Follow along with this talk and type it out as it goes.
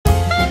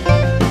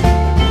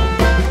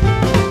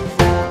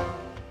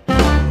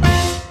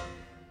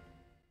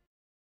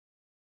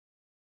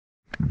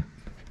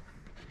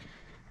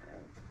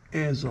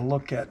is a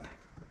look at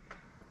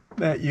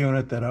that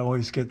unit that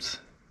always gets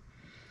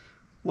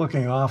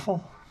looking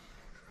awful.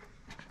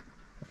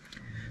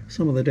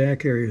 Some of the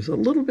deck area is a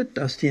little bit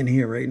dusty in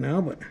here right now,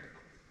 but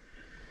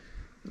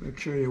I'll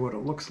show you what it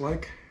looks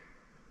like.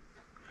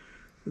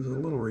 There's a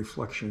little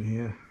reflection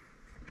here.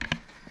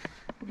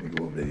 Let me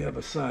go over to the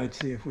other side,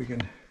 see if we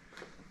can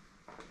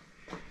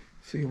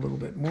see a little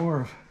bit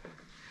more of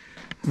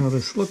how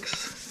this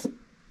looks.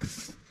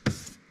 It's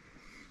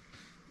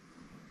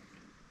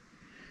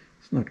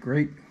not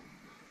great.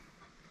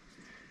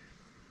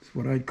 It's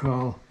what I'd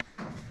call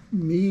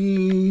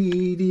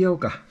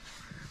mediocre.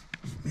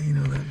 You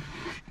know that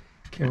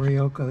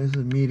karaoke, this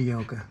is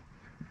mediocre.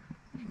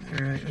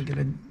 All right, I'll get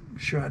a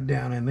shot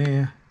down in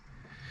there.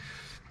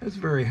 It's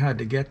very hard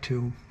to get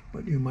to,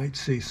 but you might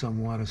see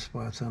some water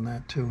spots on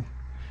that too.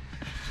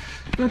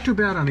 Not too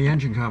bad on the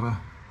engine cover,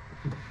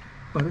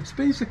 but it's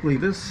basically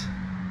this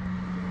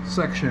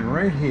section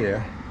right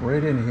here,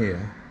 right in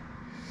here,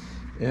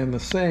 and the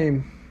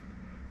same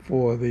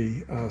for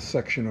the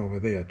section over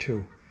there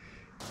too.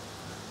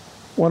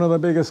 One of the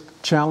biggest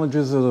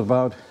challenges is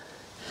about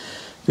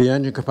the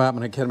engine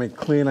compartment and getting it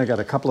clean. I got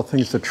a couple of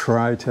things to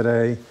try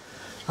today.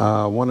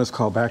 One is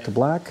called Back to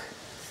Black,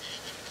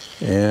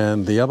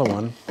 and the other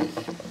one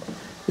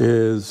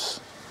is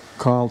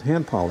called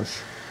hand polish,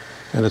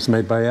 and it's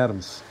made by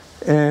Adams.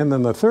 And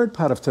then the third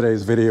part of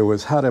today's video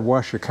is how to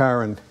wash your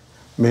car and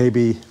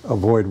maybe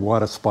avoid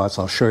water spots.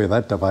 I'll show you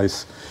that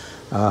device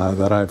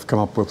that I've come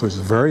up with, which is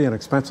very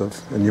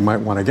inexpensive, and you might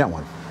want to get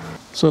one.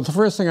 So the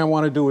first thing I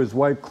want to do is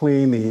wipe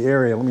clean the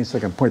area. Let me see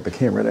if I can point the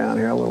camera down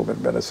here a little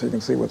bit better so you can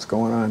see what's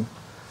going on.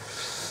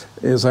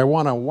 Is I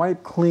want to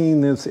wipe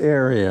clean this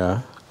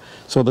area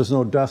so there's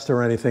no dust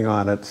or anything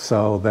on it,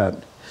 so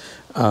that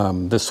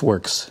this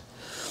works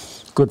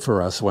good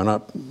for us. We're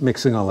not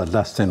mixing all the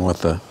dust in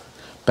with the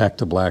Back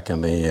to Black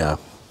and the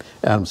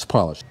Adams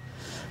polish.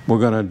 We're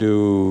going to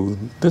do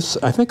this.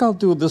 I think I'll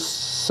do this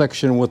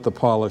section with the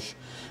polish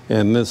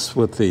and this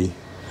with the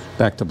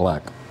Back to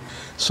Black.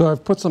 So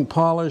I've put some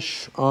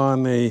polish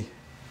on the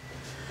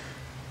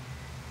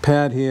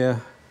pad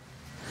here,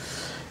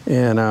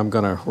 and I'm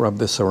going to rub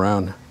this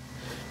around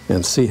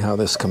and see how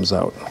this comes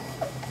out.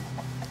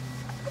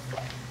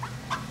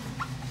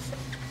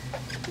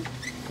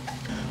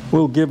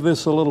 We'll give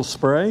this a little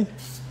spray.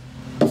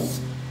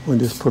 We'll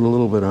just put a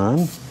little bit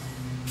on.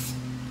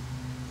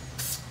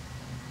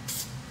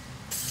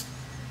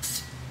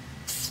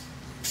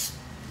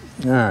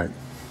 All right.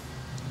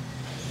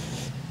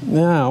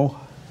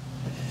 Now,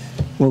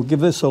 we'll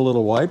give this a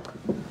little wipe.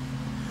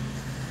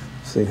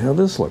 See how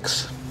this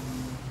looks.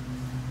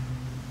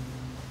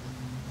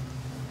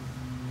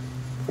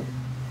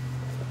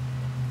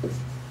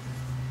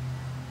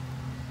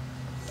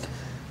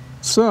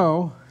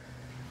 So,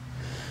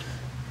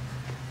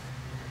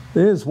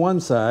 there's one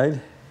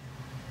side,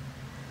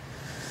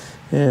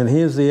 and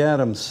here's the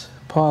Adams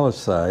polish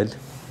side.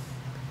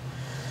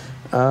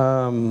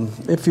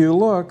 If you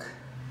look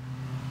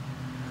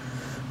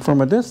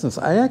from a distance,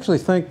 I actually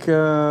think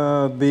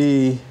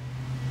the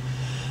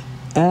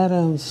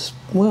Adams,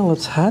 well,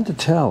 it's hard to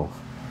tell.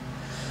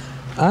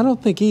 I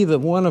don't think either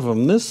one of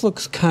them. This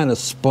looks kind of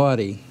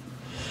spotty.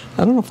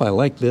 I don't know if I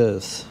like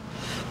this,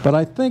 but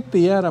I think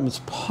the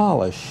Adams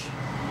polish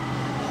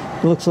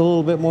looks a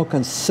little bit more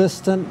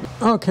consistent.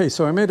 Okay,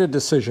 so I made a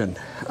decision.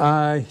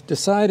 I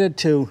decided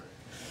to,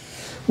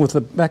 with the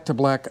Back to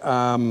Black,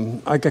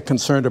 I get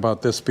concerned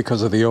about this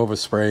because of the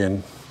overspray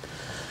and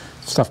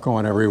stuff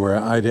going everywhere.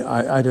 I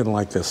didn't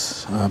like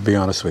this, be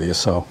honest with you.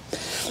 So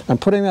I'm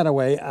putting that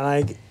away,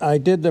 and I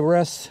did the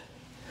rest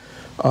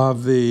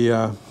of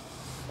the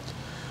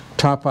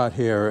top part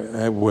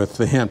here with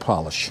the hand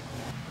polish.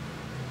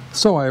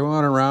 So I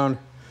went around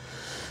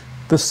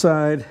this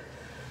side,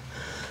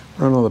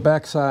 went on the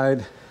back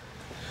side,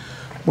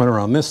 went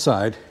around this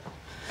side.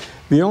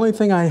 The only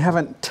thing I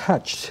haven't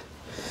touched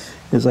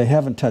is I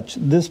haven't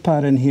touched this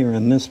part in here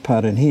and this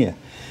part in here.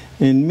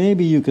 And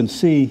maybe you can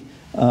see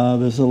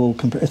there's a little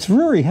it's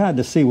very hard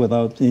to see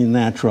without the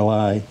natural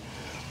eye.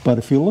 But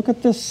if you look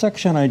at this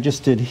section I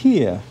just did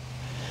here,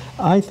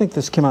 I think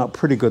this came out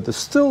pretty good. There's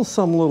still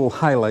some little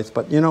highlights,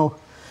 but you know,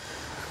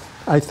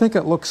 I think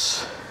it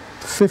looks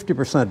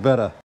 50%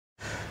 better.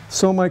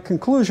 So my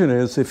conclusion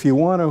is, if you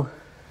want to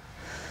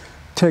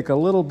take a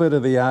little bit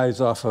of the eyes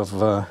off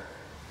of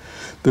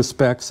this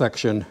back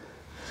section,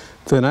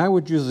 then I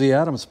would use the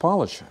Adams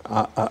polish.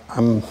 I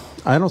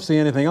don't see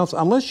anything else,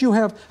 unless you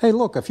have, hey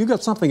look, if you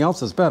got something else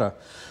that's better,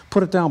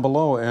 put it down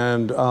below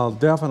and I'll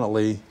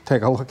definitely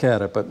take a look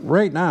at it. But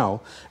right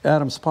now,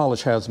 Adams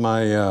polish has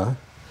my,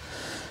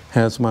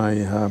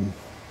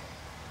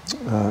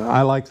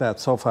 I like that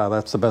so far.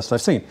 That's the best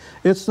I've seen.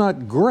 It's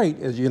not great,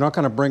 you're not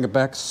going to bring it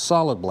back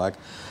solid black,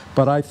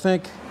 but I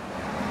think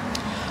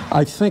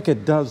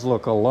it does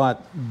look a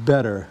lot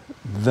better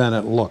than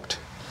it looked.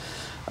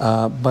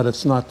 But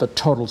it's not the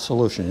total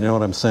solution, you know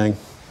what I'm saying?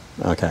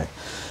 Okay,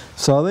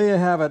 so there you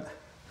have it.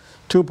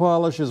 Two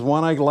polishes,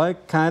 one I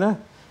like, kinda.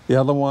 The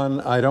other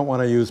one I don't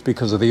want to use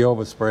because of the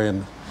overspray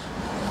and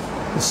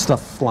the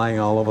stuff flying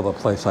all over the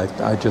place.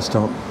 I just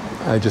don't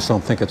I just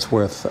don't think it's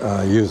worth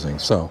using.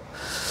 So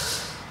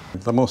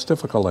the most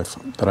difficult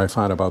that I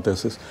find about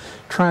this is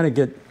trying to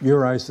get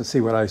your eyes to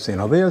see what I see.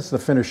 Now there's the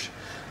finish.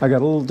 I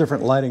got a little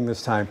different lighting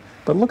this time,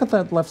 but look at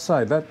that left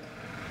side. That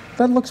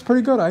looks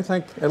pretty good, I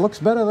think. It looks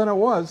better than it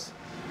was.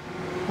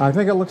 I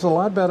think it looks a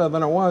lot better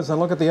than it was. And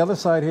look at the other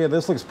side here.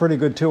 This looks pretty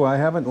good too. I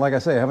haven't, like I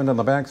say, I haven't done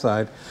the back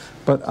side,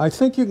 but I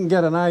think you can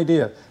get an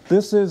idea.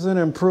 This is an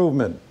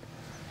improvement.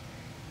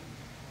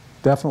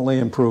 Definitely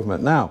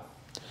improvement. Now,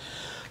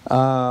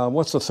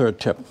 what's the third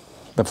tip?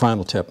 The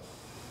final tip.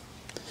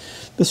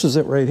 This is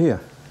it right here.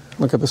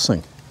 Look at this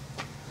thing.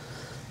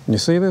 Can you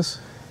see this?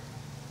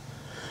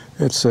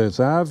 It says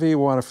RV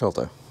water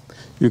filter.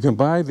 You can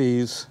buy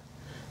these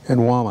in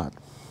Walmart.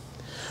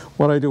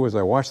 What I do is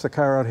I wash the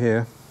car out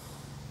here.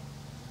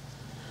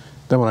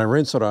 Then when I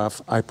rinse it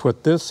off, I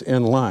put this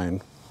in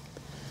line.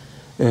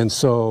 And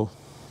so,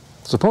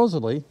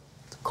 supposedly,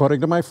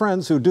 according to my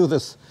friends who do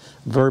this,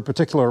 very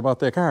particular about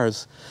their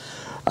cars,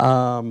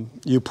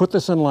 you put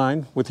this in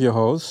line with your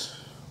hose,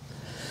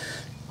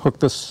 hook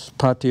this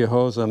part to your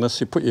hose, and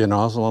this, you put your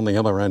nozzle on the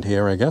other end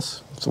here, I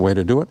guess. It's a way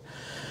to do it.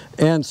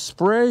 And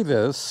spray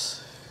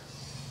this.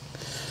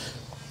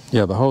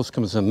 Yeah, the hose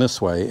comes in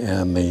this way,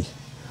 and the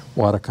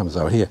water comes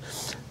out here.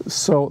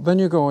 So then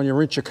you go and you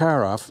rinse your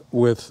car off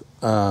with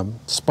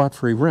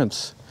spot-free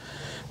rinse.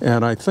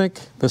 And I think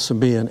this would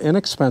be an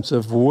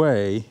inexpensive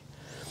way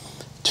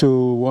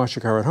to wash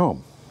your car at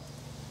home.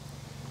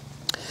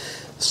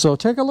 So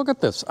take a look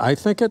at this. I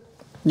think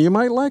you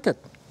might like it.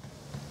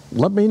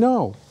 Let me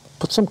know.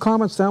 Put some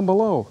comments down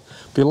below.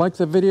 If you like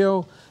the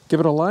video, give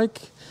it a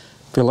like.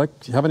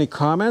 If you have any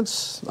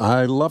comments,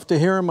 I love to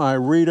hear them. I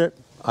read it.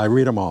 I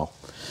read them all.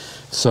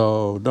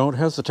 So don't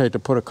hesitate to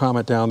put a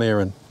comment down there,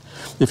 and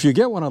if you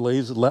get one of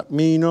these, let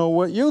me know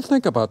what you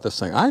think about this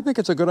thing. I think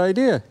it's a good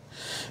idea.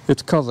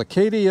 It's called the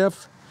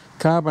KDF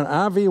Carbon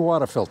RV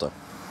Water Filter.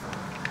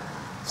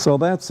 So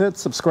that's it.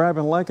 Subscribe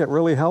and like. It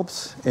really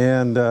helps.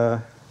 And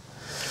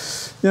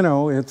you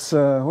know,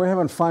 we're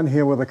having fun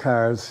here with the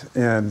cars,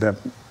 and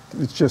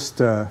it's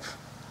just I'm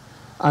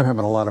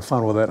having a lot of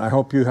fun with it. I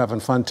hope you're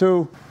having fun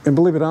too. And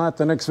believe it or not,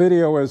 the next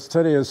video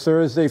today is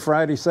Thursday,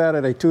 Friday,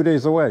 Saturday, 2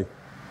 days away.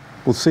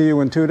 We'll see you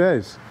in 2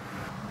 days.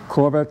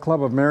 Corvette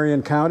Club of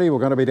Marion County, we're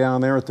going to be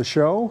down there at the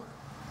show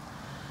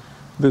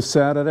this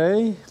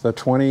Saturday, the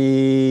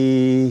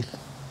 23rd,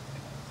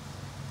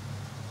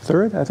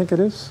 I think it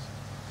is.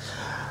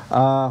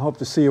 Hope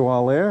to see you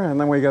all there. And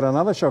then we got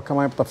another show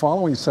coming up the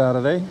following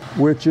Saturday,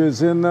 which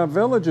is in the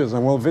Villages,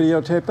 and we'll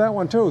videotape that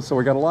one too. So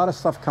we got a lot of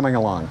stuff coming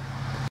along.